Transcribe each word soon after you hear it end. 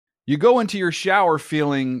You go into your shower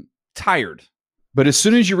feeling tired, but as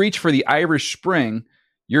soon as you reach for the Irish Spring,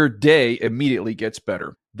 your day immediately gets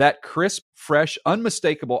better. That crisp, fresh,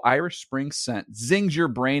 unmistakable Irish Spring scent zings your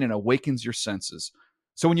brain and awakens your senses.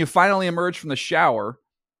 So when you finally emerge from the shower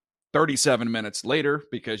 37 minutes later,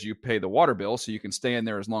 because you pay the water bill so you can stay in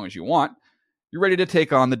there as long as you want, you're ready to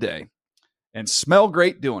take on the day and smell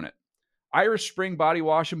great doing it. Irish Spring Body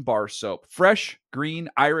Wash and Bar Soap. Fresh, green,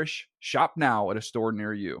 Irish. Shop now at a store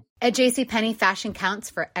near you. At JCPenney, fashion counts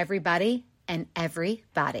for everybody and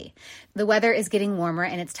everybody. The weather is getting warmer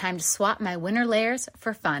and it's time to swap my winter layers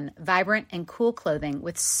for fun, vibrant, and cool clothing.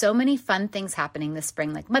 With so many fun things happening this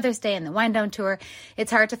spring, like Mother's Day and the Wind Down Tour,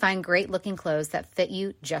 it's hard to find great looking clothes that fit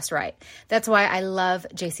you just right. That's why I love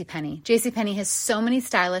JCPenney. JCPenney has so many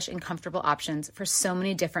stylish and comfortable options for so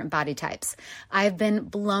many different body types. I've been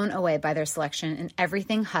blown away by their selection, and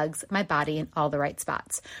everything hugs my body in all the right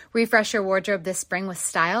spots. Refresh your wardrobe this spring with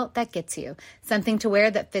style that gets you. Something to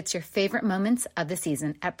wear that fits your favorite moments of the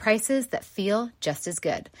season at prices that feel just as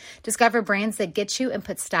good. Discover brands that get you and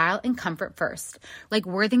put style and comfort first, like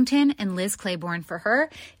Worthington and Liz Claiborne for her,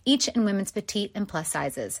 each in women's petite and plus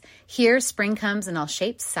sizes. Here, spring comes in all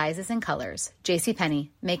shapes, sizes, and colors. JCPenney,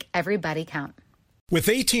 make everybody count. With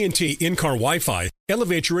AT&T in-car Wi-Fi,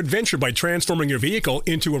 elevate your adventure by transforming your vehicle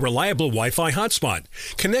into a reliable Wi-Fi hotspot.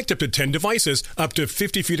 Connect up to 10 devices up to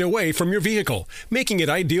 50 feet away from your vehicle, making it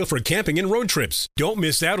ideal for camping and road trips. Don't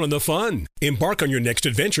miss out on the fun. Embark on your next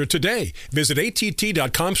adventure today. Visit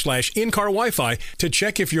att.com/in-car Wi-Fi to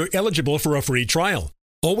check if you're eligible for a free trial.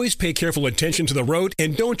 Always pay careful attention to the road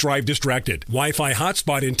and don't drive distracted. Wi-Fi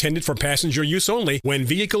hotspot intended for passenger use only when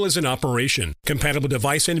vehicle is in operation. Compatible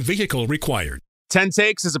device and vehicle required. 10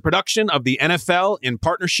 Takes is a production of the NFL in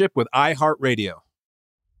partnership with iHeartRadio.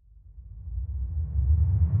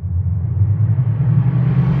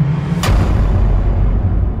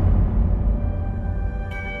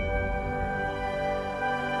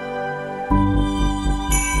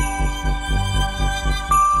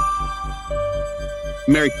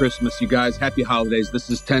 Merry Christmas, you guys. Happy holidays. This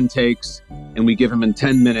is 10 Takes, and we give them in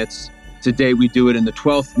 10 minutes. Today we do it in the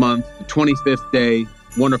 12th month, the 25th day.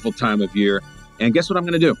 Wonderful time of year. And guess what I'm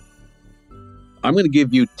going to do? I'm going to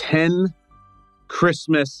give you 10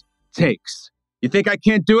 Christmas takes. You think I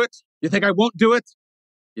can't do it? You think I won't do it?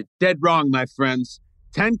 You're dead wrong, my friends.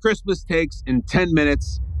 10 Christmas takes in 10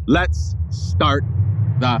 minutes. Let's start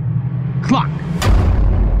the clock.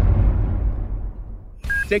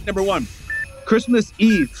 Take number 1. Christmas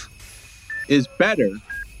Eve is better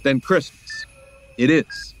than Christmas. It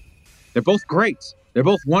is. They're both great. They're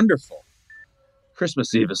both wonderful.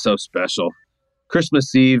 Christmas Eve is so special.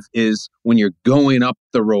 Christmas Eve is when you're going up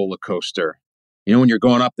the roller coaster. You know, when you're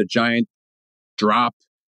going up the giant drop,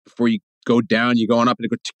 before you go down, you're going up and it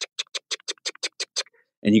goes tick, tick, tick, tick, tick, tick, tick, tick, tick, tick.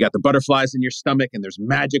 And you got the butterflies in your stomach and there's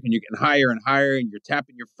magic and you're getting higher and higher and you're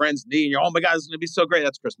tapping your friend's knee and you're, oh my God, this is going to be so great.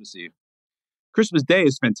 That's Christmas Eve. Christmas Day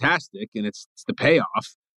is fantastic and it's the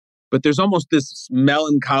payoff, but there's almost this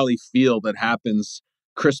melancholy feel that happens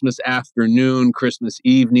Christmas afternoon, Christmas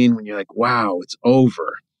evening, when you're like, wow, it's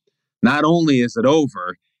over. Not only is it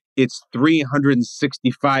over, it's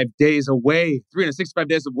 365 days away. 365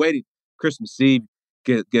 days of waiting. Christmas Eve,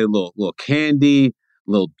 get a little candy, a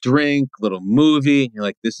little drink, a little movie. And you're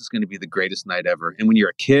like, this is going to be the greatest night ever. And when you're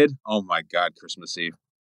a kid, oh my God, Christmas Eve.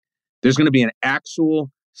 There's going to be an actual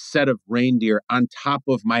set of reindeer on top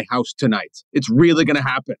of my house tonight. It's really going to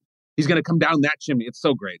happen. He's going to come down that chimney. It's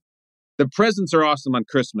so great. The presents are awesome on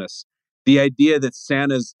Christmas. The idea that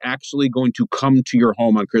Santa's actually going to come to your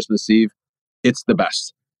home on Christmas Eve, it's the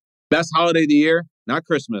best. Best holiday of the year, not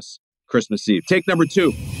Christmas, Christmas Eve. Take number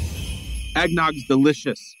 2. Eggnog's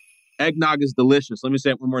delicious. Eggnog is delicious. Let me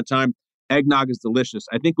say it one more time. Eggnog is delicious.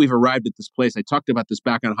 I think we've arrived at this place. I talked about this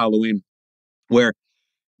back on Halloween, where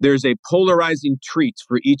there's a polarizing treat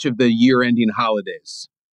for each of the year-ending holidays.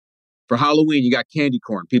 For Halloween, you got candy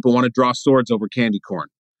corn. People want to draw swords over candy corn.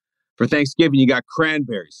 For Thanksgiving, you got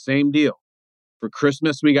cranberries. Same deal. For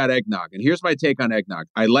Christmas, we got eggnog. And here's my take on eggnog.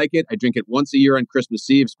 I like it. I drink it once a year on Christmas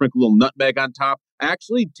Eve, sprinkle a little nutmeg on top. I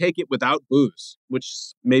actually take it without booze,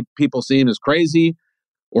 which may people seem as crazy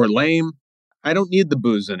or lame. I don't need the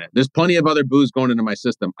booze in it. There's plenty of other booze going into my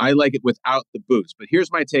system. I like it without the booze. But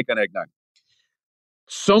here's my take on eggnog.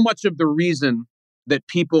 So much of the reason that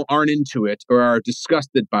people aren't into it or are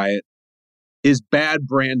disgusted by it is bad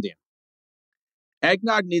branding.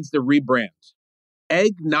 Eggnog needs to rebrand.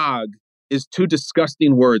 Eggnog is 2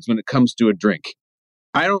 disgusting words when it comes to a drink.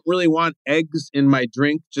 I don't really want eggs in my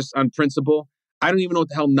drink just on principle. I don't even know what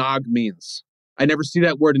the hell nog means. I never see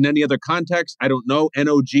that word in any other context. I don't know.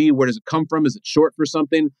 N-O-G, where does it come from? Is it short for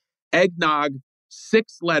something? Eggnog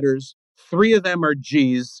 6 letters, 3 of them are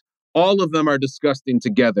G's, all of them are disgusting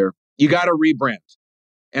together. You got to rebrand.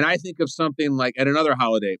 And I think of something like at another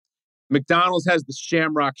holiday, McDonald's has the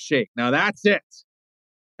Shamrock Shake. Now that's it.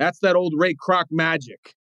 That's that old Ray Kroc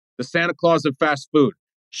magic, the Santa Claus of fast food.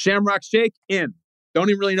 Shamrock Shake, in. Don't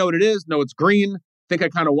even really know what it is. No, it's green. Think I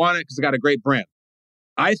kind of want it because it got a great brand.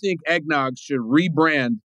 I think eggnog should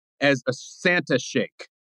rebrand as a Santa Shake.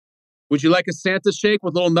 Would you like a Santa Shake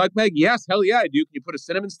with a little nutmeg? Yes, hell yeah, I do. Can you put a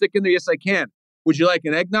cinnamon stick in there? Yes, I can. Would you like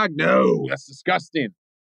an eggnog? No, that's disgusting.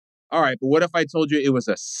 All right, but what if I told you it was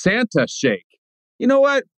a Santa Shake? You know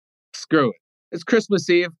what? Screw it. It's Christmas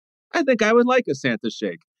Eve. I think I would like a Santa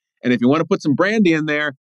Shake. And if you want to put some brandy in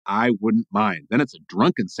there, I wouldn't mind. Then it's a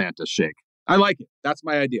drunken Santa Shake. I like it. That's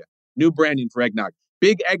my idea. New branding for eggnog.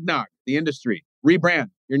 Big Eggnog, the industry. Rebrand.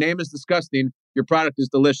 Your name is disgusting. Your product is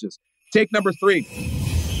delicious. Take number 3.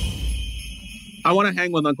 I want to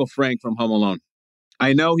hang with Uncle Frank from Home Alone.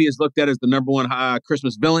 I know he is looked at as the number one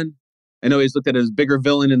Christmas villain. I know he's looked at as a bigger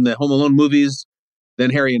villain in the Home Alone movies than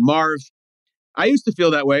Harry and Marv. I used to feel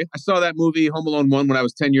that way. I saw that movie, Home Alone 1, when I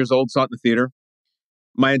was 10 years old, saw it in the theater.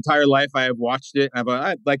 My entire life, I have watched it.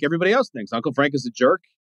 Like everybody else thinks, Uncle Frank is a jerk.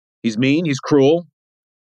 He's mean. He's cruel.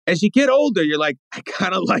 As you get older, you're like, I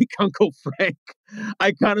kind of like Uncle Frank.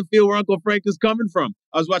 I kind of feel where Uncle Frank is coming from.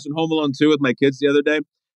 I was watching Home Alone 2 with my kids the other day.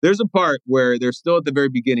 There's a part where they're still at the very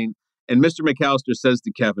beginning, and Mr. McAllister says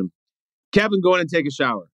to Kevin, go in and take a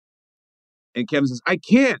shower. And Kevin says, I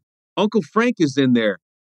can't. Uncle Frank is in there.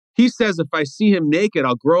 He says if I see him naked,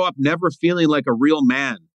 I'll grow up never feeling like a real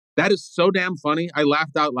man. That is so damn funny. I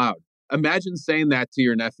laughed out loud. Imagine saying that to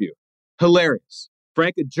your nephew. Hilarious.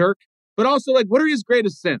 Frank a jerk, but also like, what are his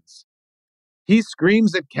greatest sins? He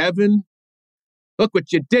screams at Kevin. Look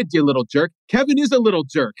what you did, you little jerk. Kevin is a little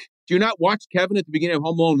jerk. Do you not watch Kevin at the beginning of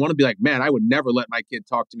Home Alone 1 and be like, man, I would never let my kid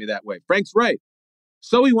talk to me that way. Frank's right.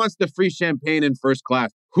 So he wants the free champagne in first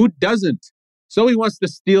class. Who doesn't? So he wants to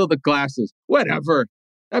steal the glasses. Whatever.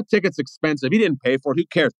 That ticket's expensive. He didn't pay for it. Who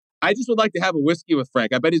cares? I just would like to have a whiskey with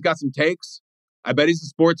Frank. I bet he's got some takes. I bet he's a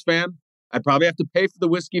sports fan. I'd probably have to pay for the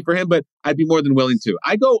whiskey for him, but I'd be more than willing to.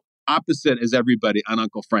 I go opposite as everybody on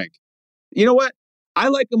Uncle Frank. You know what? I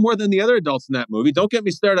like him more than the other adults in that movie. Don't get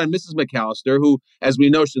me started on Mrs. McAllister, who, as we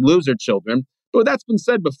know, should lose her children. But that's been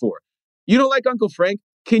said before. You don't like Uncle Frank?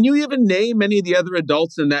 Can you even name any of the other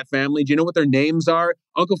adults in that family? Do you know what their names are?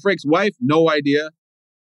 Uncle Frank's wife? No idea.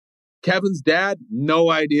 Kevin's dad? No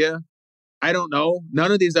idea. I don't know.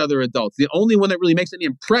 None of these other adults. The only one that really makes any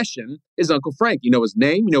impression is Uncle Frank. You know his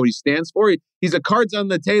name. You know what he stands for. He's a cards on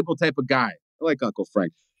the table type of guy. I like Uncle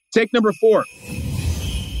Frank. Take number 4.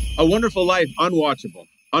 A Wonderful Life. Unwatchable.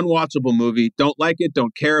 Unwatchable movie. Don't like it.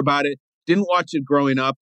 Don't care about it. Didn't watch it growing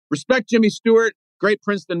up. Respect Jimmy Stewart. Great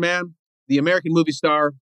Princeton man. The American movie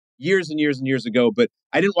star. Years and years and years ago, but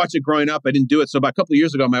I didn't watch it growing up. I didn't do it. So about a couple of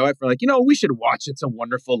years ago, my wife were like, we should watch It's a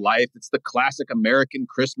Wonderful Life. It's the classic American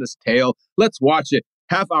Christmas tale. Let's watch it.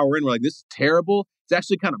 Half hour in, we're like, this is terrible. It's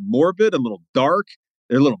actually kind of morbid, a little dark.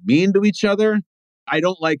 They're a little mean to each other. I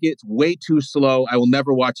don't like it. It's way too slow. I will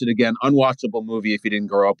never watch it again. Unwatchable movie if you didn't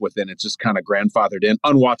grow up with it. It's just kind of grandfathered in.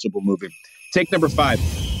 Unwatchable movie. Take number 5.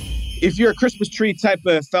 If you're a Christmas tree type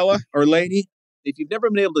of fella or lady, if you've never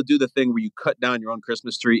been able to do the thing where you cut down your own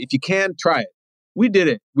Christmas tree, if you can, try it. We did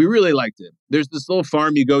it. We really liked it. There's this little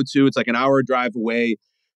farm you go to. It's like an hour drive away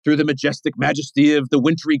through the majestic majesty of the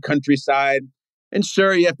wintry countryside. And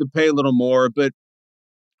sure, you have to pay a little more, but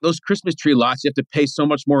those Christmas tree lots, you have to pay so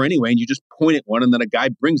much more anyway. And you just point at one and then a guy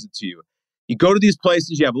brings it to you. You go to these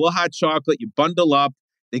places, you have a little hot chocolate, you bundle up,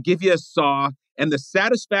 they give you a saw, and the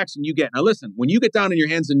satisfaction you get. Now listen, when you get down on your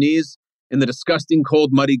hands and knees in the disgusting, cold,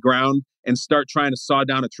 muddy ground and start trying to saw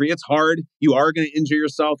down a tree, it's hard. You are going to injure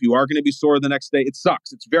yourself. You are going to be sore the next day. It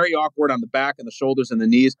sucks. It's very awkward on the back and the shoulders and the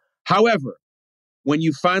knees. However, when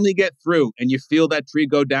you finally get through and you feel that tree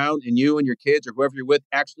go down and you and your kids or whoever you're with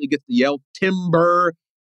actually get to yell timber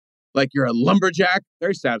like you're a lumberjack,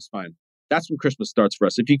 very satisfying. That's when Christmas starts for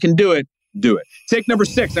us. If you can do it, do it. Take number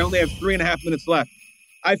 6. I only have 3.5 minutes left.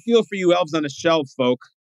 I feel for you elves on a shelf, folk.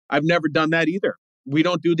 I've never done that either. We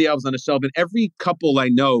don't do the elves on a shelf. And every couple I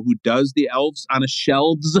know who does the elves on a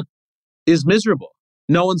shelves is miserable.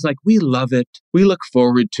 No one's like, we love it. We look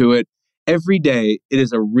forward to it. Every day, it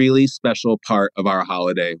is a really special part of our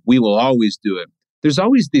holiday. We will always do it. There's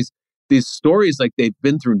always these stories like they've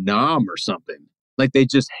been through Nam or something. Like they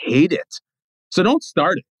just hate it. So don't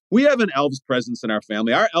start it. We have an elves presence in our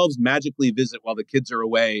family. Our elves magically visit while the kids are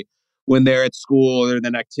away when they're at school or they're in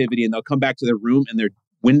an activity, and they'll come back to their room and their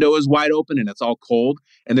window is wide open and it's all cold.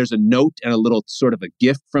 And there's a note and a little sort of a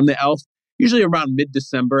gift from the elf. usually around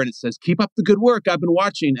mid-December, and it says, "Keep up the good work, I've been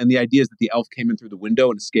watching." And the idea is that the elf came in through the window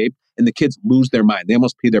and escaped, and the kids lose their mind. They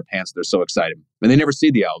almost pee their pants. They're so excited. And they never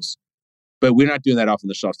see the elves. But we're not doing that off on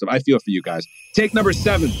the shelf stuff. I feel for you guys. Take number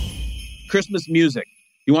 7, Christmas music.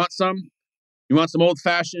 You want some? You want some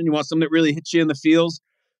old-fashioned? You want something that really hits you in the feels?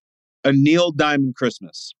 A Neil Diamond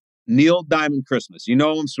Christmas. Neil Diamond Christmas. You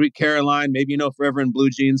know him, Sweet Caroline. Maybe you know Forever in Blue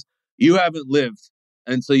Jeans. You haven't lived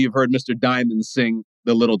until you've heard Mr. Diamond sing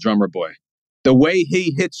The Little Drummer Boy. The way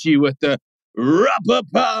he hits you with the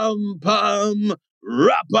rap-a-pum-pum,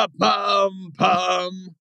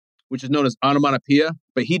 rap-a-pum-pum, which is known as onomatopoeia,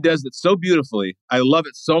 but he does it so beautifully. I love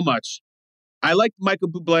it so much. I like Michael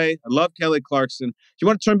Bublé. I love Kelly Clarkson. If you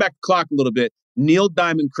want to turn back the clock a little bit, Neil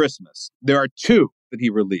Diamond Christmas. There are 2 that he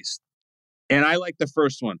released, and I like the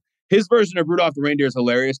first one. His version of Rudolph the Reindeer is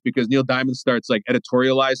hilarious because Neil Diamond starts like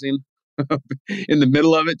editorializing in the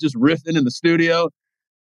middle of it, just riffing in the studio.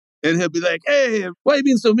 And he'll be like, "Hey, why are you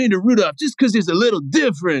being so mean to Rudolph? Just because he's a little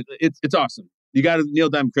different." It's awesome. You got a Neil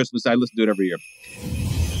Diamond Christmas. I listen to it every year.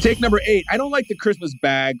 Take number 8. I don't like the Christmas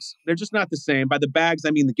bags. They're just not the same. By the bags,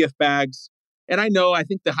 I mean the gift bags. And I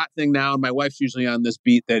think the hot thing now, and my wife's usually on this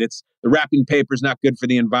beat, that it's the wrapping paper is not good for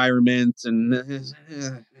the environment. And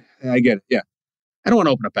I get it. Yeah. I don't want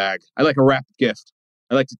to open a bag. I like a wrapped gift.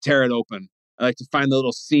 I like to tear it open. I like to find the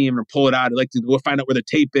little seam and pull it out. I like to go find out where the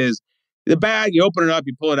tape is. The bag, you open it up,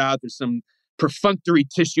 you pull it out. There's some perfunctory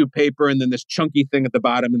tissue paper and then this chunky thing at the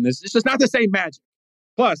bottom. And it's just not the same magic.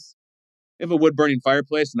 Plus, I have a wood-burning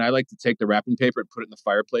fireplace, and I like to take the wrapping paper and put it in the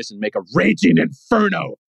fireplace and make a raging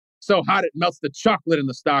inferno. So hot it melts the chocolate in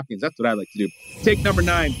the stockings. That's what I like to do. Take number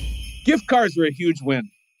 9. Gift cards are a huge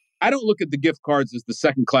win. I don't look at the gift cards as the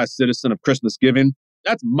second-class citizen of Christmas giving.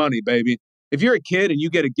 That's money, baby. If you're a kid and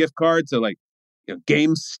you get a gift card to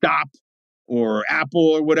GameStop or Apple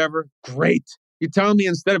or whatever, great. You're telling me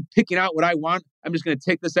instead of picking out what I want, I'm just going to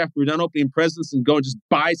take this after we're done opening presents and go and just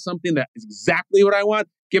buy something that is exactly what I want?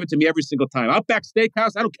 Give it to me every single time. Outback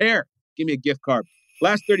Steakhouse, I don't care. Give me a gift card.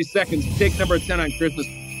 Last 30 seconds, take number 10 on Christmas.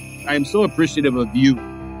 I am so appreciative of you.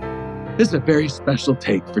 This is a very special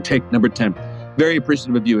take for take number 10. Very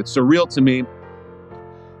appreciative of you. It's surreal to me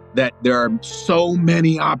that there are so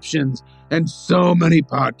many options and so many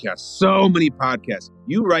podcasts.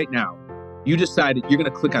 You right now, you decided you're going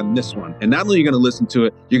to click on this one. And not only are you going to listen to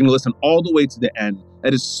it, you're going to listen all the way to the end.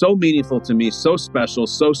 That is so meaningful to me, so special,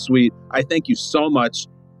 so sweet. I thank you so much.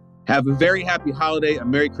 Have a very happy holiday, a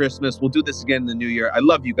Merry Christmas. We'll do this again in the new year. I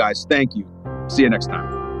love you guys. Thank you. See you next time.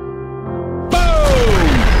 Boom!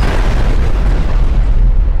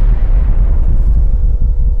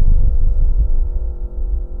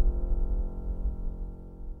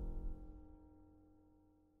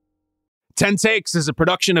 10 Takes is a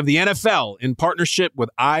production of the NFL in partnership with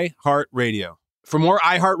iHeartRadio. For more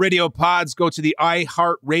iHeartRadio pods, go to the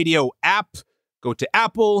iHeartRadio app, go to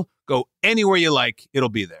Apple, go anywhere you like. It'll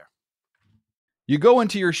be there. You go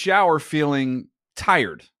into your shower feeling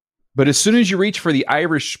tired, but as soon as you reach for the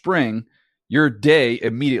Irish Spring, your day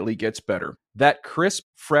immediately gets better. That crisp,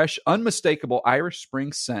 fresh, unmistakable Irish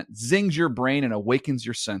Spring scent zings your brain and awakens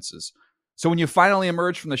your senses. So when you finally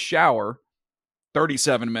emerge from the shower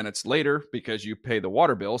 37 minutes later, because you pay the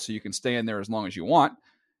water bill so you can stay in there as long as you want,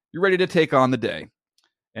 you're ready to take on the day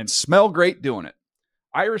and smell great doing it.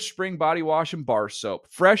 Irish Spring Body Wash and Bar Soap.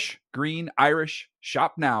 Fresh, green, Irish.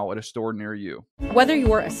 Shop now at a store near you. Whether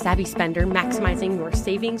you're a savvy spender maximizing your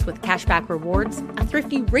savings with cashback rewards, a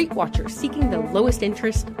thrifty rate watcher seeking the lowest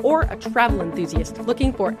interest, or a travel enthusiast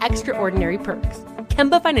looking for extraordinary perks,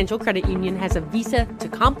 Kemba Financial Credit Union has a visa to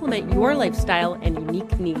complement your lifestyle and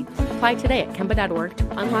unique needs. Apply today at Kemba.org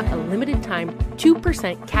to unlock a limited time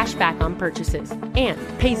 2% cash back on purchases and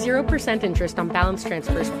pay 0% interest on balance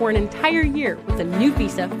transfers for an entire year with a new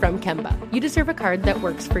visa from Kemba. You deserve a card that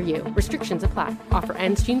works for you. Restrictions apply. Offer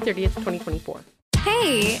ends June 30th, 2024.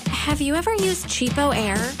 Hey, have you ever used Cheapo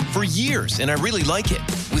Air? For years, and I really like it.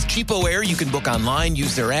 With Cheapo Air, you can book online,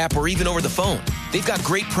 use their app, or even over the phone. They've got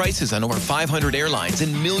great prices on over 500 airlines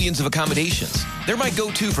and millions of accommodations. They're my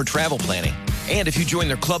go-to for travel planning. And if you join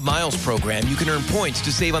their Club Miles program, you can earn points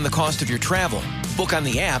to save on the cost of your travel. Book on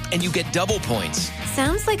the app, and you get double points.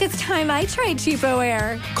 Sounds like it's time I tried Cheapo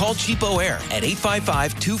Air. Call Cheapo Air at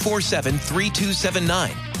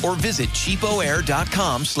 855-247-3279 or visit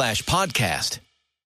cheapoair.com/podcast.